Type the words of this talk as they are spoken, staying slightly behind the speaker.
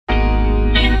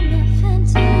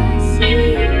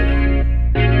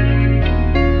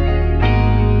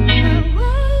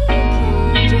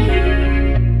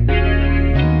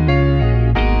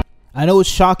I know it's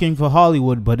shocking for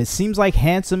Hollywood, but it seems like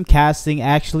handsome casting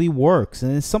actually works,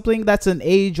 and it's something that's an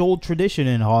age-old tradition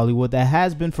in Hollywood that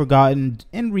has been forgotten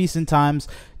in recent times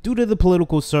due to the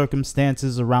political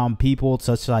circumstances around people,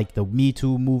 such like the Me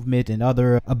Too movement and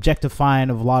other objectifying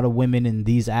of a lot of women in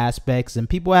these aspects. And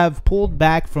people have pulled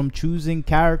back from choosing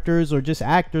characters or just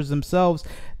actors themselves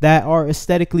that are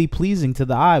aesthetically pleasing to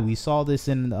the eye. We saw this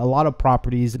in a lot of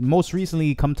properties. Most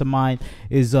recently come to mind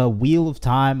is Wheel of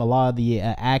Time. A lot of the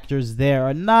actors there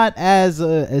are not as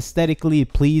aesthetically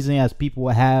pleasing as people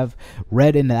have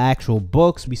read in the actual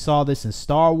books. We saw this in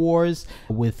Star Wars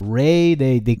with Rey.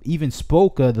 They even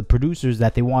spoke, the producers,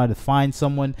 that they wanted to find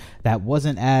someone that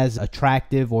wasn't as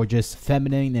attractive or just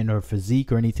feminine in her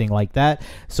physique or anything like that.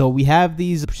 So we have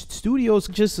these studios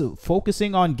just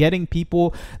focusing on getting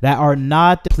people that are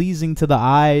not pleasing to the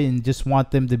eye and just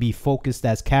want them to be focused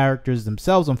as characters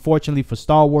themselves. Unfortunately for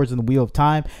Star Wars and the Wheel of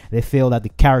Time, they failed at the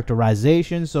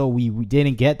characterization, so we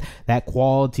didn't get that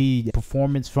quality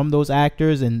performance from those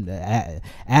actors. And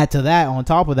add to that, on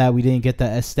top of that, we didn't get the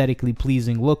aesthetically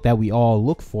pleasing look that we all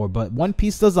look for. But One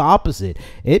Piece does the opposite.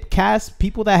 It casts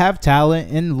people that have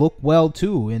talent and look well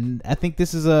too, and I think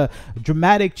this is a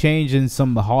dramatic change in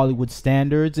some Hollywood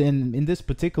standards. And in this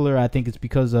particular, I think it's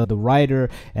because the writer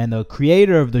and the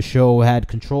creator of the show had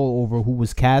control over who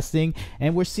was casting,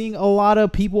 and we're seeing a lot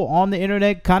of people on the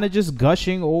internet kind of just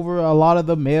gushing over a lot of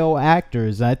the male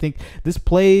actors. I think this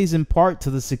plays in part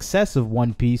to the success of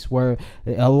One Piece, where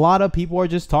a lot of people are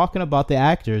just talking about the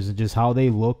actors and just how they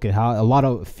look, and how a lot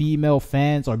of female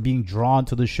fans are being drawn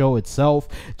to the show itself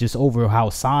just over how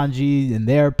Sanji and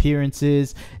their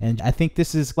appearances. And I think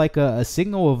this is like a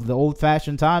signal of the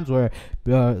old-fashioned times where a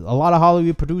lot of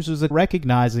Hollywood producers are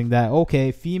recognizing that,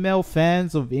 okay, female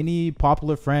fans of any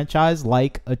popular franchise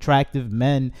like attractive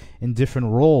men in different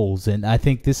roles. And I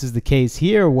think this is the case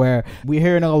here, where we're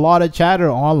hearing a lot of chatter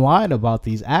online about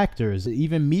these actors.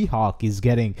 Even Mihawk is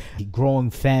getting a growing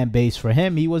fan base for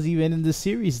him. He wasn't even in the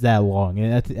series that long,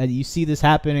 and you see this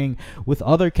happening with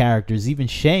other characters. Even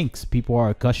Shanks, people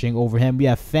are gushing over him. We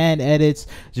have fan edits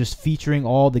just featuring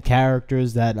all the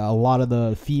characters that a lot of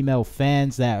the female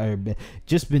fans that are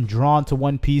just been drawn to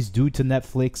One Piece due to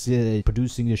Netflix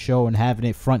producing the show and having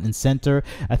it front and center.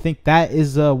 I think that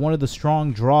is one of the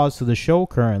strong draws to the show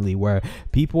currently, where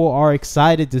people are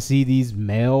excited to see these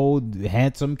male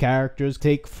handsome characters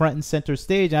take front and center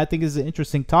stage. And I think it's an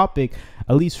interesting topic,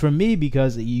 at least for me,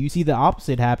 because you see the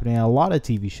opposite happening in a lot of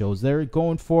TV shows. They're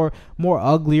going for more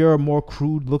uglier, more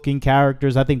crude looking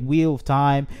characters. I think Wheel of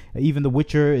Time, even The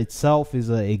Witcher itself, is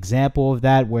an example of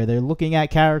that, where they're looking at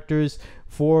characters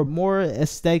for more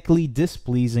aesthetically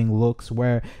displeasing looks,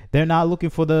 where they're not looking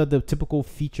for the typical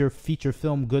feature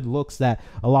film good looks that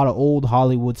a lot of old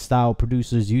Hollywood style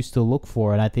producers used to look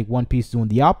for. And I think One Piece doing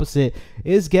the opposite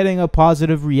is getting a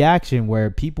positive reaction,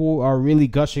 where people are really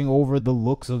gushing over the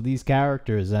looks of these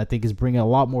characters. And I think it's bringing a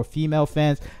lot more female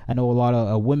fans. I know a lot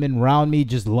of women around me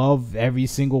just love every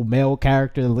single male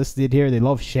character listed here. They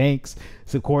love Shanks,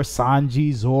 so of course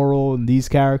Sanji, Zoro, and these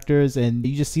characters. And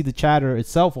you just see the chatter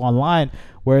itself online,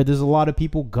 where there's a lot of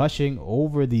people gushing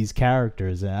over these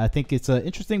characters. And I think it's an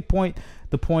interesting point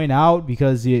to point out,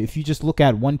 because if you just look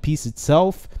at One Piece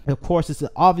itself, of course it's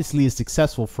obviously a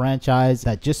successful franchise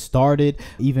that just started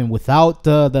even without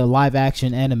the live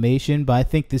action animation. But I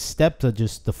think this step to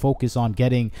just the focus on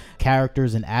getting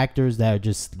characters and actors that are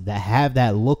just that have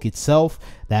that look itself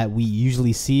that we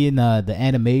usually see in the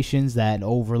animations, that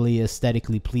overly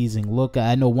aesthetically pleasing look.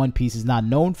 I know One Piece is not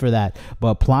known for that, but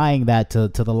applying that to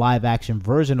the live action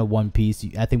version of One Piece,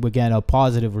 I think we're getting a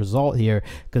positive result here,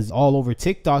 because all over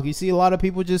TikTok you see a lot of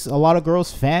people, just a lot of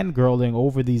girls fangirling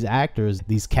over these actors,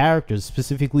 these characters,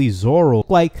 specifically Zoro,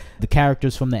 like the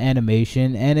characters from the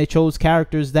animation. And it chose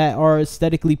characters that are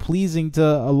aesthetically pleasing to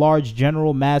a large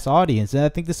general mass audience. And I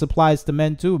think this applies to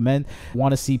men too. Men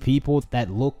want to see people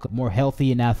that look more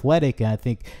healthy and athletic, and I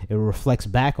think it reflects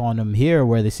back on them here,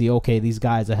 where they see, okay, these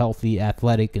guys are healthy,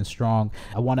 athletic, and strong.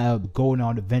 I want to go on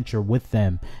an adventure with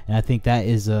them. And I think that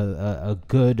is a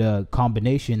good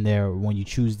combination there when you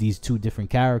choose these two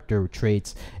different character traits.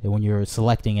 And when you're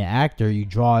selecting an actor, you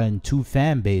draw in two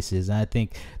fan bases. And I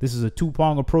think this is a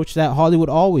two-pronged approach that Hollywood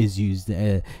always used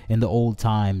in the old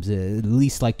times, at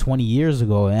least like 20 years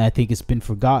ago. And I think it's been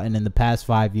forgotten in the past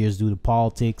 5 years due to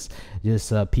politics,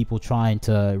 just people trying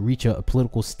to reach a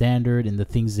political standard in the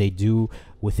things they do,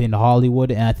 within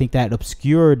Hollywood, and I think that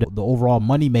obscured the overall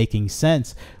money-making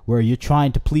sense where you're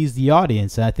trying to please the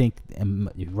audience. And I think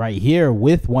right here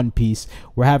with One Piece,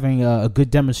 we're having a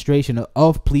good demonstration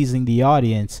of pleasing the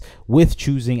audience with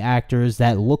choosing actors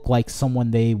that look like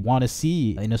someone they want to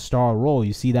see in a star role.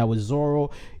 You see that with Zoro,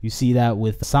 you see that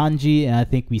with Sanji, and I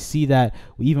think we see that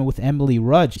even with Emily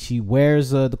Rudd. She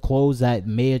wears the clothes that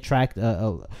may attract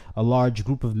a large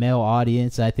group of male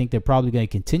audience. I think they're probably going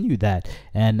to continue that.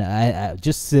 And I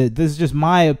this is just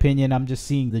my opinion. I'm just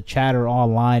seeing the chatter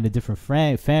online, the different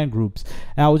fan groups,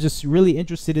 and I was just really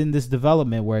interested in this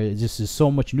development where it just is so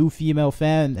much new female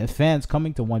fans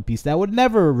coming to One Piece that would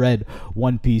never read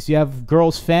One Piece. You have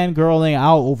girls fangirling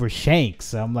out over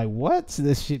Shanks. I'm like, what?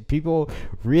 This shit, people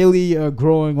really are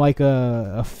growing like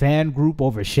a fan group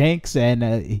over Shanks,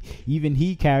 and even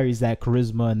he carries that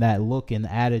charisma and that look and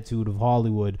attitude of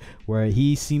Hollywood, where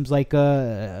he seems like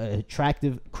a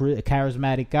attractive,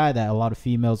 charismatic guy that a lot of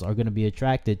females are going to be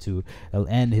attracted to,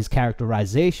 and his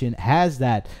characterization has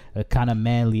that kind of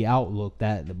manly outlook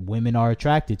that women are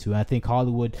attracted to. And I think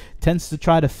Hollywood tends to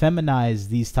try to feminize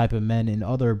these type of men in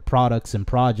other products and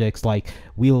projects like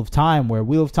Wheel of Time, where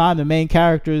Wheel of Time, the main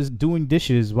character is doing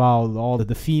dishes while all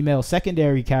the female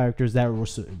secondary characters that were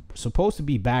supposed to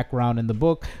be background in the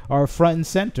book are front and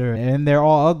center, and they're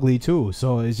all ugly too.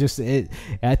 So it's just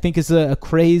I think it's a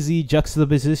crazy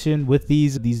juxtaposition with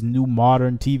these new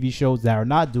modern TV shows that are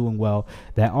not doing well,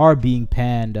 that are being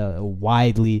panned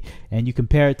widely, and you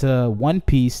compare it to One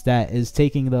Piece that is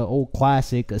taking the old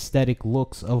classic aesthetic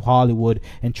looks of Hollywood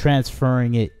and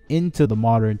transferring it into the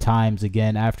modern times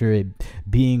again after it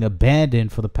being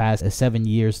abandoned for the past 7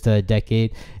 years to a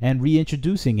decade, and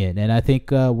reintroducing it. And I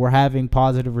think we're having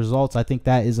positive results. I think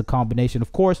that is a combination.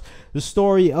 Of course, the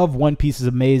story of One Piece is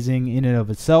amazing in and of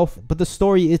itself, but the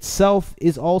story itself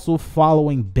is also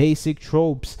following basic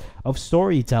tropes of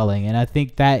storytelling, and I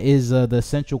think that is the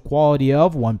essential quality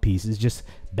of One Piece, is just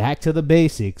back to the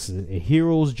basics. A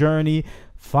hero's journey,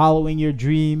 following your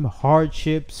dream,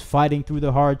 hardships, fighting through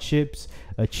the hardships,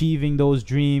 achieving those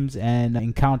dreams, and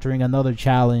encountering another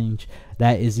challenge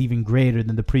that is even greater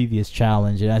than the previous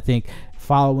challenge. And I think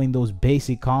following those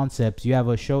basic concepts, you have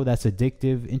a show that's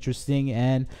addictive, interesting,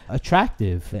 and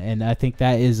attractive. And I think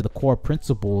that is the core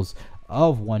principles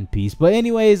of One Piece. But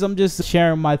anyways, I'm just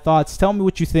sharing my thoughts. Tell me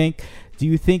what you think. Do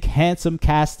you think handsome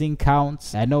casting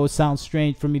counts? I know it sounds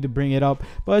strange for me to bring it up,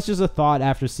 but it's just a thought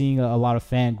after seeing a lot of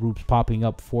fan groups popping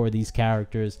up for these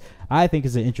characters. I think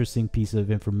it's an interesting piece of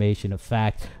information, a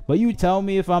fact. But you tell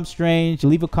me if I'm strange.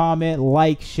 Leave a comment,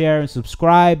 like, share, and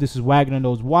subscribe. This is Wagner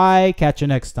Knows Why. Catch you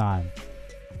next time.